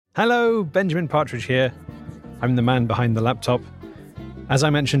Hello, Benjamin Partridge here. I'm the man behind the laptop. As I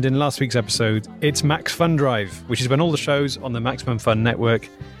mentioned in last week's episode, it's Max Fun Drive, which is when all the shows on the Maximum Fun network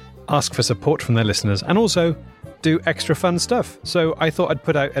ask for support from their listeners and also do extra fun stuff. So I thought I'd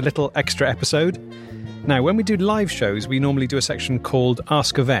put out a little extra episode. Now, when we do live shows, we normally do a section called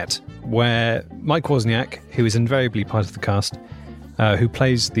Ask a Vet, where Mike Wozniak, who is invariably part of the cast, who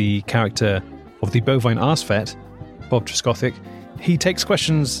plays the character of the bovine arse vet, Bob Trescothick, he takes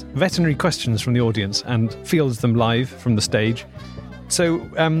questions, veterinary questions from the audience and fields them live from the stage. So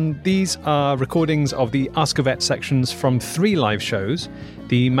these are recordings of the Ask a Vet sections from 3 live shows,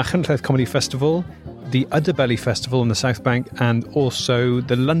 the Machynlleth Comedy Festival, the Udderbelly Festival in the South Bank, and also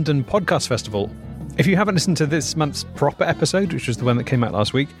the London Podcast Festival. If you haven't listened to this month's proper episode, which was the one that came out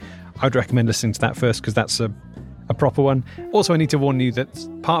last week, I'd recommend listening to that first because that's a proper one. Also, I need to warn you that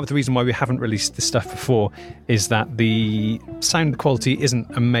part of the reason why we haven't released this stuff before is that the sound quality isn't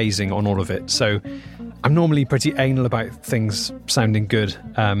amazing on all of it. So I'm normally pretty anal about things sounding good,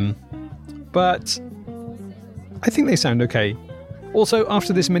 but I think they sound okay. Also,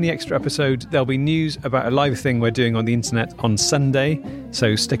 after this mini extra episode, there'll be news about a live thing we're doing on the internet on Sunday,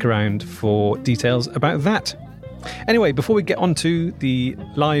 so stick around for details about that. Anyway, before we get on to the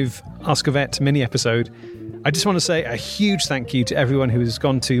live Ask a Vet mini episode, I just want to say a huge thank you to everyone who has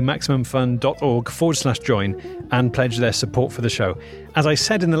gone to maximumfun.org/join and pledged their support for the show. As I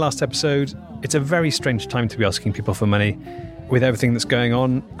said in the last episode, it's a very strange time to be asking people for money with everything that's going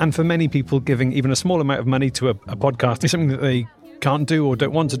on, and for many people, giving even a small amount of money to a podcast is something that they can't do or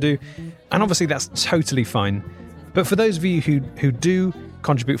don't want to do, and obviously that's totally fine. But for those of you who do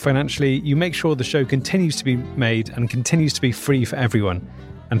contribute financially, you make sure the show continues to be made and continues to be free for everyone,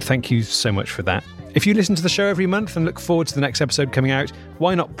 and thank you so much for that. If you listen to the show every month and look forward to the next episode coming out,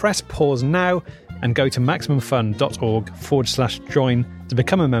 why not press pause now and go to maximumfun.org/join to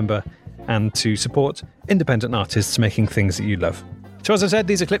become a member and to support independent artists making things that you love. So as I said,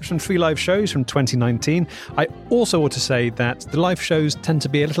 these are clips from 3 live shows from 2019. I also ought to say that the live shows tend to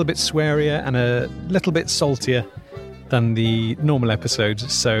be a little bit swearier and a little bit saltier than the normal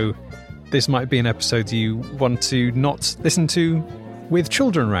episodes, so this might be an episode you want to not listen to with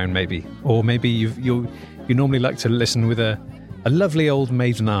children around, maybe. Or maybe you normally like to listen with a lovely old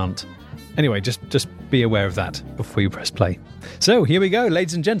maiden aunt. Anyway, just be aware of that before you press play. So here we go,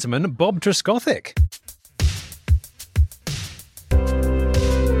 ladies and gentlemen, Bob Trescothick.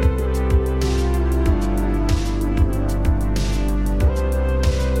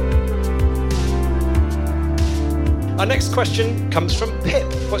 Our next question comes from Pip.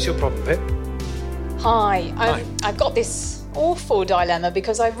 What's your problem, Pip? Hi. I've got this awful dilemma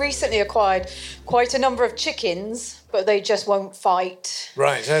because I recently acquired quite a number of chickens, but they just won't fight.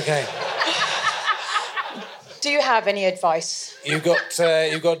 Right, okay. Do you have any advice? You've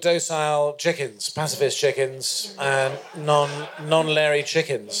got docile chickens, pacifist chickens, and non-Larry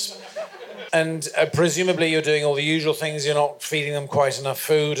chickens. And presumably you're doing all the usual things. You're not feeding them quite enough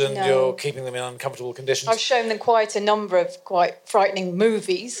food and you're keeping them in uncomfortable conditions. I've shown them quite a number of quite frightening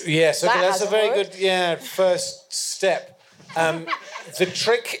movies. Yes, okay, that's a very good first step. The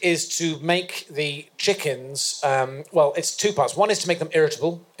trick is to make the chickens, it's 2 parts. One is to make them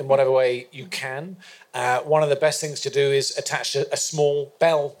irritable in whatever way you can. One of the best things to do is attach a small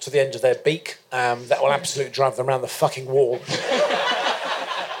bell to the end of their beak. That will absolutely drive them around the fucking wall.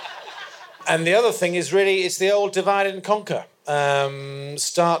 And the other thing is really, it's the old divide and conquer. They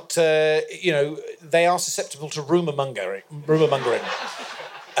are susceptible to rumour mongering.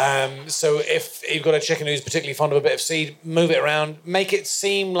 So if you've got a chicken who's particularly fond of a bit of seed, move it around. Make it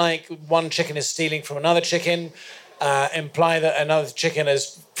seem like one chicken is stealing from another chicken. Imply that another chicken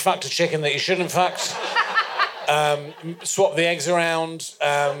has fucked a chicken that you shouldn't have fucked. Swap the eggs around.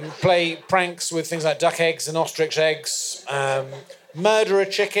 Play pranks with things like duck eggs and ostrich eggs. Murder a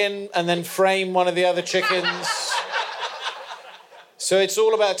chicken and then frame one of the other chickens. So it's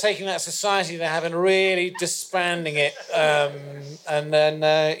all about taking that society they have and really disbanding it. And then,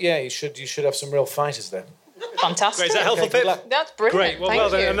 you should have some real fighters then. Fantastic. Great, is that helpful, Pip? That's brilliant. Great,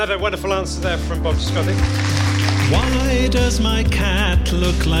 Thank you. Another wonderful answer there from Bob Trescothick. Why does my cat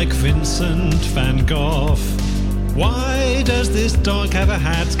look like Vincent van Gogh? Why does this dog have a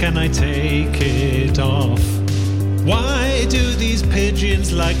hat? Can I take it off? Why do these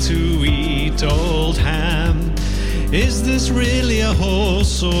pigeons like to eat old ham? Is this really a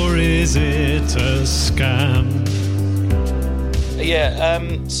horse or is it a scam? Yeah,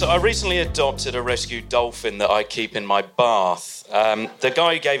 so I recently adopted a rescue dolphin that I keep in my bath. The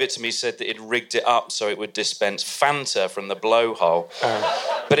guy who gave it to me said that he'd rigged it up so it would dispense Fanta from the blowhole.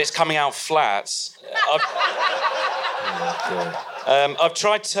 But it's coming out flat. I've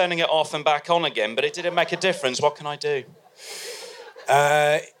tried turning it off and back on again, but it didn't make a difference. What can I do?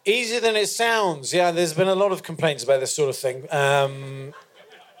 Easier than it sounds. Yeah, there's been a lot of complaints about this sort of thing.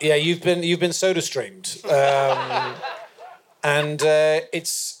 Yeah, you've been soda streamed, and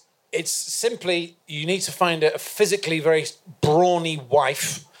it's simply you need to find a physically very brawny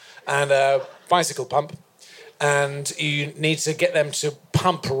wife and a bicycle pump, and you need to get them to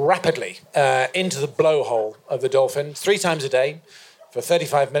pump rapidly into the blowhole of the dolphin 3 times a day for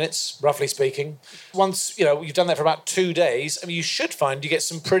 35 minutes, roughly speaking. Once you've done that for about 2 days, I mean, you should find you get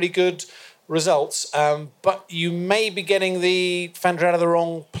some pretty good results, but you may be getting the Fandra out of the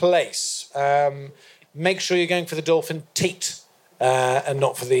wrong place. Make sure you're going for the dolphin teat and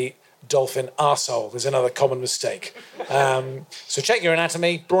not for the dolphin arsehole. There's another common mistake. So check your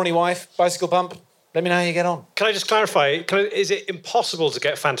anatomy, brawny wife, bicycle pump. Let me know how you get on. Can I just clarify? Is it impossible to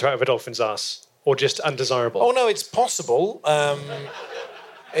get Fanta out of a dolphin's arse, or just undesirable? Oh no, it's possible.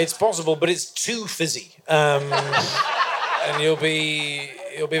 It's possible, but it's too fizzy, and you'll be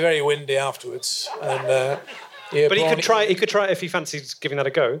very windy afterwards. And but he could try. He could try it if he fancies giving that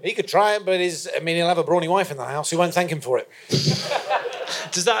a go. He could try it, but he'll have a brawny wife in the house who won't thank him for it.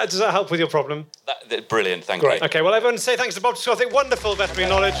 Does that help with your problem? Brilliant, thank you. Okay, well, everyone say thanks to Bob Scott. I think wonderful veterinary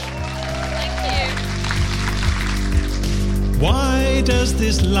knowledge. Why does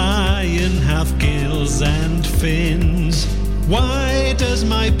this lion have gills and fins? Why does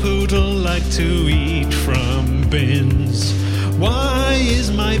my poodle like to eat from bins? Why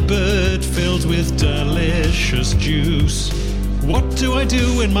is my bird filled with delicious juice? What do I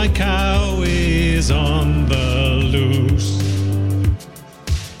do when my cow is on the loose?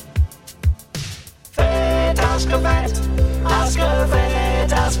 Vet, ask a vet, ask a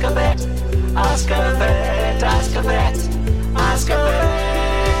vet, ask a vet, ask a vet, ask a vet. Ask a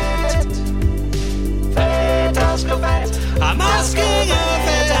vet. Vet, ask a vet. I'm asking a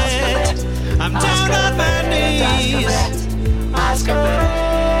vet. I'm down on my knees. Ask a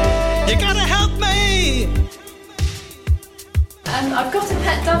vet. You gotta help me. I've got a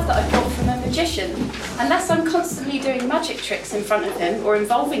pet dove that I got from a magician. Unless I'm constantly doing magic tricks in front of him or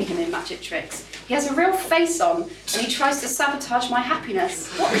involving him in magic tricks, he has a real face on and he tries to sabotage my happiness.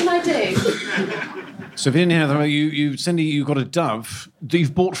 What can I do? So if you didn't hear that, Cindy, you got a dove that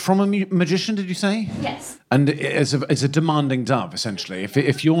you've bought from a magician, did you say? Yes. And it's a demanding dove, essentially.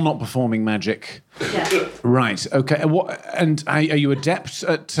 If you're not performing magic... Yeah. Right, okay. And are you adept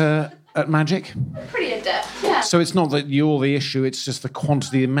at magic? Pretty adept, yeah. So it's not that you're the issue, it's just the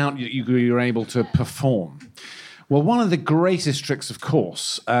quantity, the amount you're able to perform. Well, one of the greatest tricks, of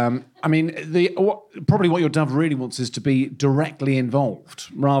course, probably what your dove really wants is to be directly involved,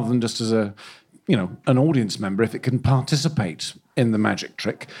 rather than just as an audience member, if it can participate in the magic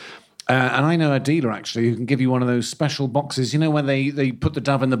trick. And I know a dealer, actually, who can give you one of those special boxes, where they put the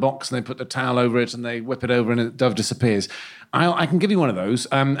dove in the box and they put the towel over it and they whip it over and the dove disappears. I can give you one of those.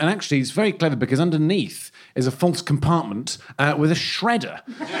 And actually, it's very clever because underneath is a false compartment with a shredder.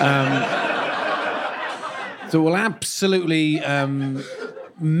 That will absolutely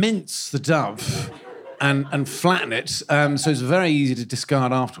mince the dove and flatten it, so it's very easy to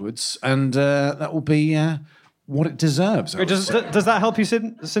discard afterwards, and that will be what it deserves. Does that help you,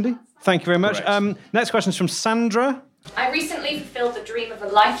 Cindy? Thank you very much. Next question is from Sandra. I recently fulfilled the dream of a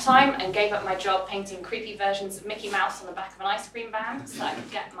lifetime and gave up my job painting creepy versions of Mickey Mouse on the back of an ice cream van so I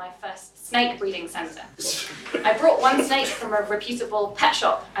could get my first snake breeding centre. I brought one snake from a reputable pet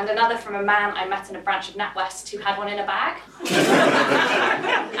shop and another from a man I met in a branch of NatWest who had one in a bag.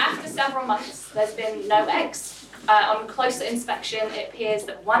 After several months, there's been no eggs. On closer inspection, it appears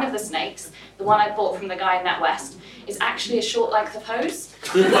that one of the snakes, the one I bought from the guy in NatWest, is actually a short length of hose.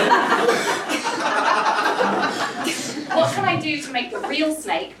 What can I do to make the real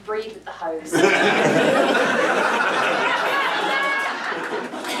snake breathe with the hose?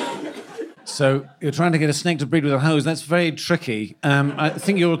 So you're trying to get a snake to breed with a hose. That's very tricky. I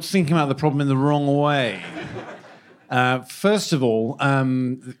think you're thinking about the problem in the wrong way. First of all,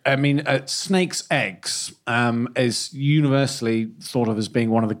 snakes' eggs is universally thought of as being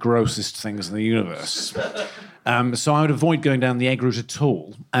one of the grossest things in the universe. So I would avoid going down the egg route at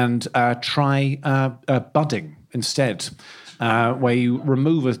all and try budding instead, where you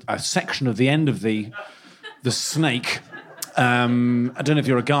remove a section of the end of the snake. I don't know if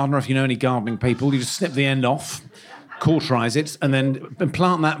you're a gardener, if you know any gardening people. You just snip the end off, cauterize it, and then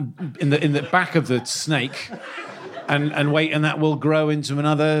implant that in the back of the snake. And wait, and that will grow into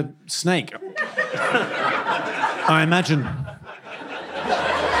another snake. I imagine.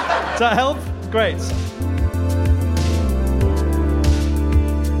 Does that help? Great.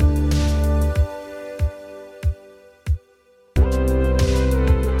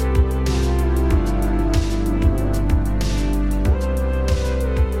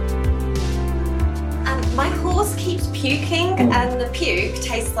 puke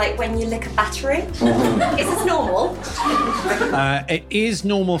tastes like when you lick a battery. Is this normal? It is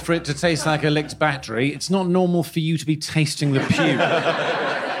normal for it to taste like a licked battery. It's not normal for you to be tasting the puke.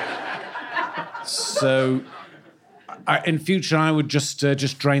 So, in future, I would just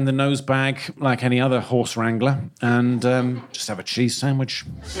drain the nose bag like any other horse wrangler and just have a cheese sandwich.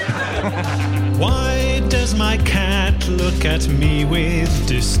 Why does my cat look at me with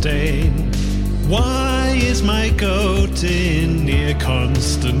disdain? Why is my goat in near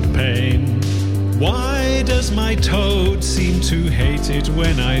constant pain? Why does my toad seem to hate it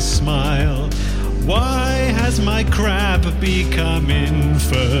when I smile? Why has my crab become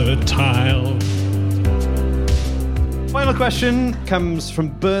infertile? Final question comes from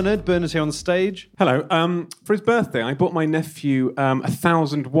Bernard. Bernard's here on stage. Hello. For his birthday, I bought my nephew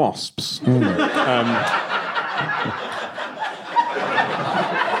 1,000 wasps.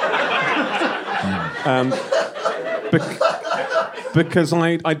 Because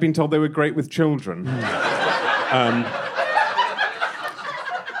I'd been told they were great with children.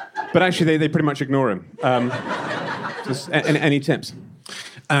 But actually, they pretty much ignore him. Any tips?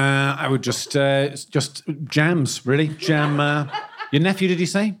 I would just jams, really. Jam your nephew, did you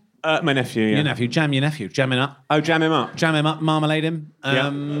say? My nephew, yeah. Your nephew. Jam your nephew. Jam him up. Oh, jam him up. Jam him up, marmalade him.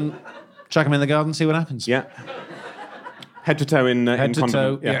 Chuck him in the garden, see what happens. Yeah. Head to toe in Head to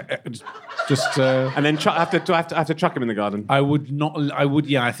toe, yeah. Just and then have to chuck him in the garden. I would not. I would.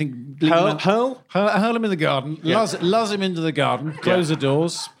 Yeah, I think hurl him in the garden. Yeah. Luzz him into the garden. Close the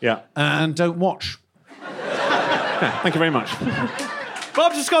doors. Yeah, and don't watch. Yeah, thank you very much.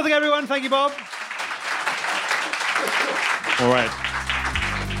 Bob Driscoll, everyone. Thank you, Bob. All right.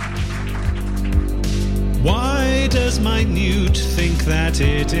 Why does my newt think that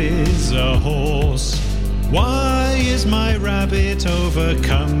it is a horse? Why is my rabbit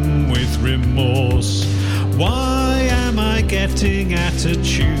overcome with remorse? Why am I getting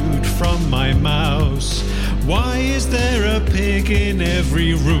attitude from my mouse? Why is there a pig in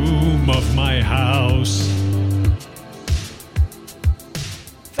every room of my house?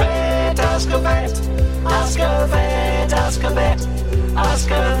 Vet, ask a vet, ask a vet, ask a vet, ask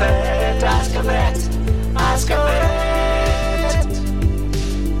a vet, ask a vet, ask a vet.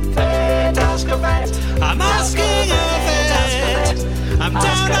 Vet, ask a vet. I'm asking a vet. I'm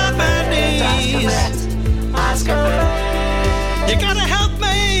down on my knees. Ask a vet. You gotta help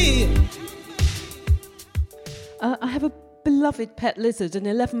me. I have a beloved pet lizard, and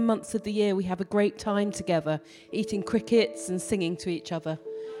 11 months of the year we have a great time together, eating crickets and singing to each other.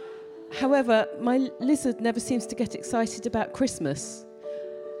 However, my lizard never seems to get excited about Christmas.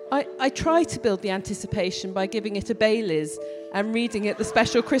 I try to build the anticipation by giving it a Baileys and reading it the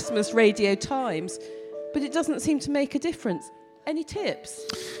special Christmas Radio Times, but it doesn't seem to make a difference. Any tips?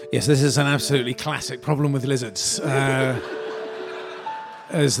 Yes, this is an absolutely classic problem with lizards,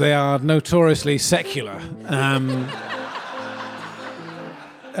 as they are notoriously secular.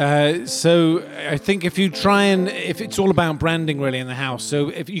 So I think if it's all about branding really in the house, so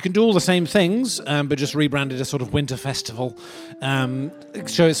if you can do all the same things, but just rebrand it as sort of winter festival,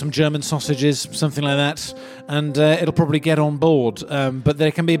 show it some German sausages, something like that, and it'll probably get on board. But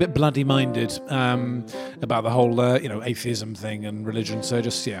they can be a bit bloody-minded about the whole, atheism thing and religion. So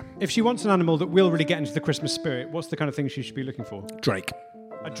just, yeah. If she wants an animal that will really get into the Christmas spirit, what's the kind of thing she should be looking for? Drake.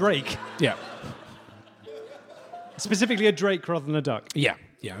 A drake? Yeah. Specifically a drake rather than a duck? Yeah.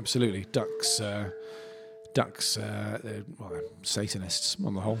 Yeah, absolutely. Ducks, they're Satanists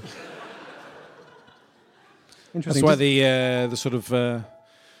on the whole. Interesting. That's why the sort of the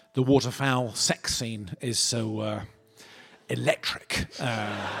waterfowl sex scene is so electric.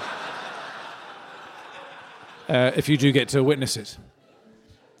 If you do get to witness it.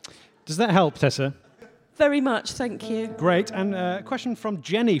 Does that help, Tessa? Very much, thank you. Great. And a question from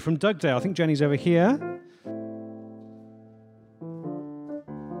Jenny from Dugdale. I think Jenny's over here.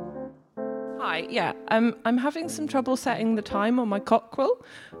 Hi, yeah. I'm having some trouble setting the time on my cockerel.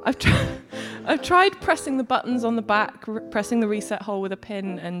 I've tried pressing the buttons on the back, pressing the reset hole with a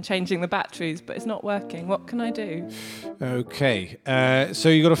pin and changing the batteries, but it's not working. What can I do? Okay. So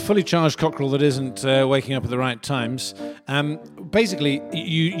you've got a fully charged cockerel that isn't waking up at the right times. Basically,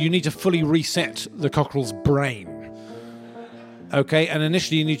 you need to fully reset the cockerel's brain. Okay, and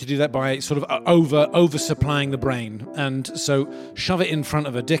initially you need to do that by sort of oversupplying the brain. And so shove it in front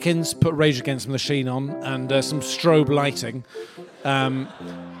of a Dickens, put Rage Against the Machine on, and some strobe lighting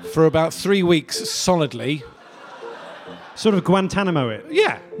for about 3 weeks solidly. Sort of Guantanamo it.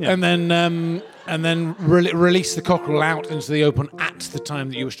 Yeah. And then release the cockerel out into the open at the time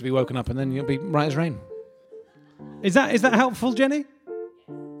that you wish to be woken up, and then you'll be right as rain. Is that helpful, Jenny?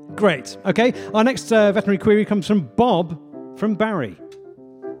 Great. Okay. Our next veterinary query comes from Bob. from Barry.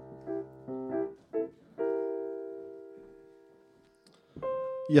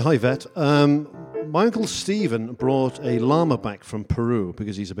 Yeah, hi, Vet. My uncle Stephen brought a llama back from Peru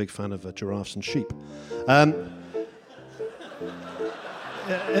because he's a big fan of giraffes and sheep.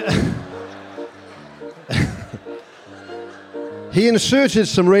 He inserted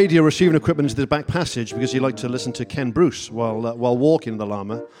some radio receiving equipment into the back passage because he liked to listen to Ken Bruce while walking the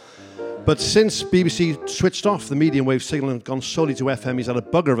llama. But since BBC switched off the medium wave signal and gone solely to FM, he's had a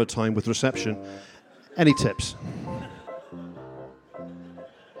bugger of a time with reception. Any tips?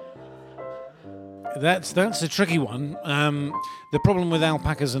 That's a tricky one. The problem with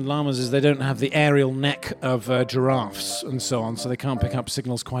alpacas and llamas is they don't have the aerial neck of giraffes and so on, so they can't pick up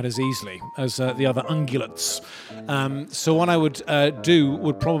signals quite as easily as the other ungulates. So what I would do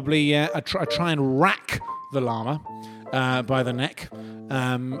would probably try and rack the llama by the neck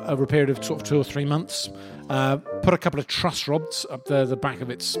over a period of sort of 2 or 3 months. Put a couple of truss rods up the back of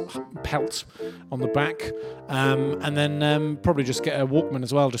its pelt on the back, and then probably just get a Walkman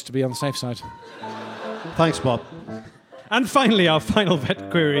as well, just to be on the safe side. Thanks, Bob. And finally, our final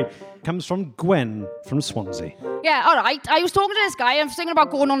vet query comes from Gwen from Swansea. Yeah, all right. I was talking to this guy. I'm thinking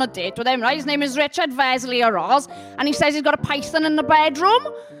about going on a date with him, right? His name is Richard Vesely-Ross, and he says he's got a python in the bedroom.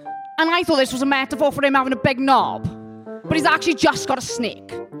 And I thought this was a metaphor for him having a big knob. But he's actually just got a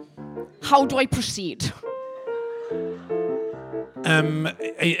snake. How do I proceed?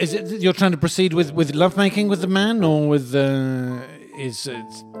 Is it you're trying to proceed with lovemaking with the man, or with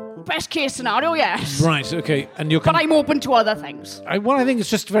Best case scenario, yes. Right, okay. And but I'm open to other things. I think it's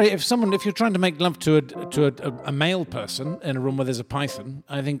just if you're trying to make love to a male person in a room where there's a python,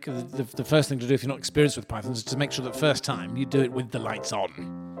 I think the first thing to do if you're not experienced with pythons is to make sure that first time you do it with the lights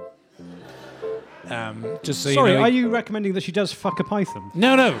on. Just so Sorry, you know, are you recommending that she does fuck a python?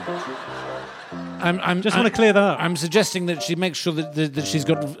 No. I'm just want to clear that up. I'm suggesting that she makes sure that she's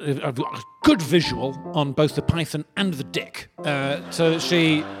got a good visual on both the python and the dick, so that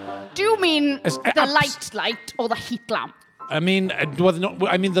she. Do you mean the light or the heat lamp? I mean,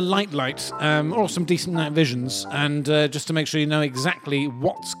 the light, or some decent night visions, and just to make sure you know exactly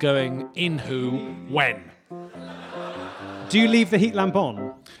what's going in who, when. Do you leave the heat lamp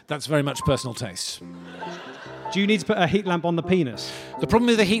on? That's very much personal taste. Do you need to put a heat lamp on the penis? The problem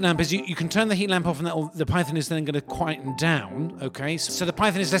with the heat lamp is you can turn the heat lamp off and the python is then going to quieten down, okay? So the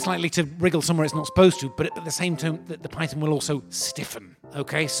python is less likely to wriggle somewhere it's not supposed to, but at the same time, the python will also stiffen,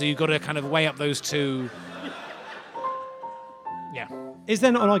 okay? So you've got to kind of weigh up those two. Yeah. Is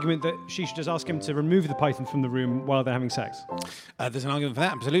there not an argument that she should just ask him to remove the python from the room while they're having sex? There's an argument for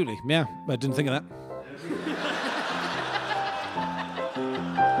that, absolutely. Yeah, I didn't think of that.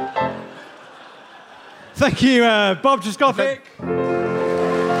 Thank you, Bob Trescothick.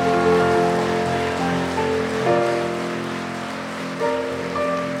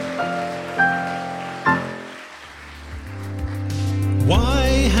 Why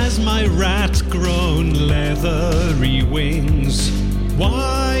has my rat grown leathery wings?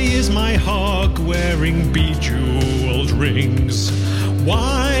 Why is my hog wearing bejeweled rings?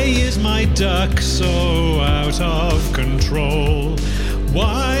 Why is my duck so out of control?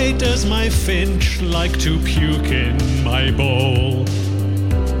 Why does my finch like to puke in my bowl?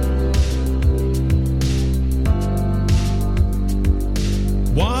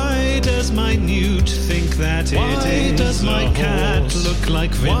 Why does my newt think that it is does my cat look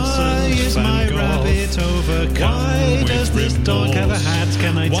like Vincent Why is my rabbit overcome Why does this dog have a hat?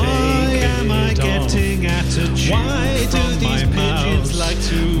 Can I take it off? Why am I getting attitude Why do these pigeons like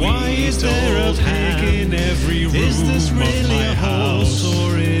to Why is there a pig in every room Is this really a horse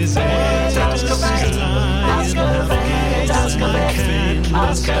or is it just a lion? Does my cat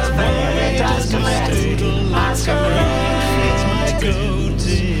look at Why does my doodle look at my goat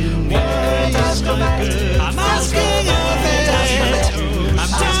in Where is my bird? I'm asking of it.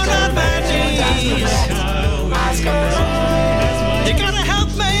 I'm down on my knees. You gotta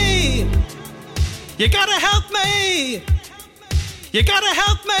help me. You gotta help me. You gotta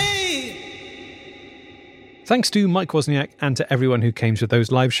help me. Thanks to Mike Wozniak and to everyone who came to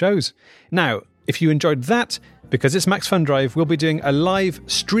those live shows. Now, if you enjoyed that, because it's Max Fun Drive, we'll be doing a live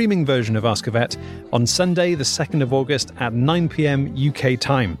streaming version of Ask a Vet on Sunday, the 2nd of August at 9 p.m. UK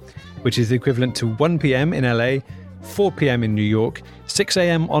time, which is the equivalent to 1 p.m. in LA, 4 p.m. in New York, 6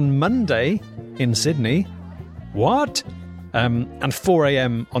 a.m. on Monday in Sydney. What? And 4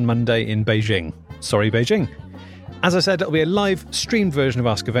 a.m. on Monday in Beijing. Sorry, Beijing. As I said, it'll be a live streamed version of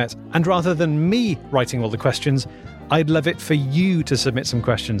Ask a Vet, and rather than me writing all the questions, I'd love it for you to submit some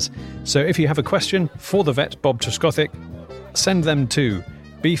questions. So if you have a question for the vet, Bob Trescothick, send them to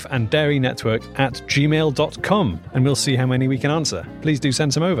beefanddairynetwork@gmail.com, and we'll see how many we can answer. Please do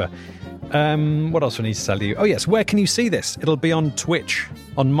send some over. What else do I need to tell you? Oh yes, where can you see this? It'll be on Twitch,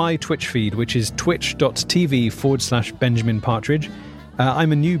 on my Twitch feed, which is twitch.tv/Benjamin Partridge.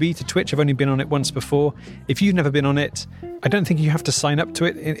 I'm a newbie to Twitch. I've only been on it once before. If you've never been on it, I don't think you have to sign up to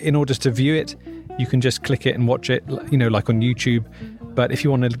it in order to view it. You can just click it and watch it, like on YouTube. But if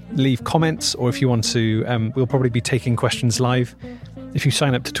you want to leave comments, or if you want to, we'll probably be taking questions live. If you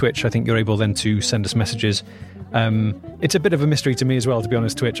sign up to Twitch, I think you're able then to send us messages. It's a bit of a mystery to me as well, to be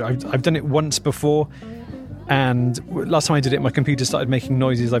honest, Twitch. I've done it once before, and last time I did it, my computer started making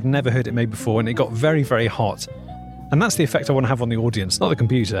noises I've never heard it made before, and it got very, very hot. And that's the effect I want to have on the audience, not the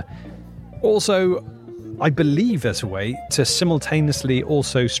computer. Also, I believe there's a way to simultaneously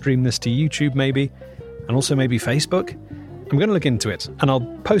also stream this to YouTube, maybe, and also maybe Facebook. I'm going to look into it, and I'll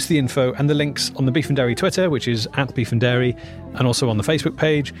post the info and the links on the Beef and Dairy Twitter, which is @BeefandDairy, and also on the Facebook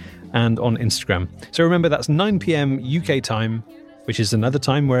page and on Instagram. So remember, that's 9 p.m. UK time, which is another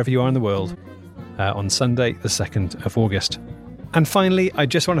time wherever you are in the world, on Sunday, the 2nd of August. And finally, I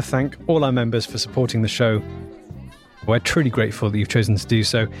just want to thank all our members for supporting the show. We're truly grateful that you've chosen to do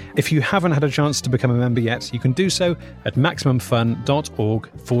so. If you haven't had a chance to become a member yet, you can do so at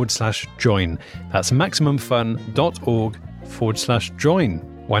maximumfun.org/join. That's maximumfun.org/join.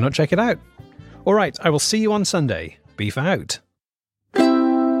 Why not check it out? All right, I will see you on Sunday. Beef out.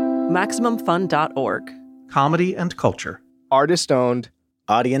 MaximumFun.org. Comedy and culture. Artist owned,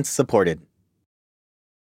 audience supported.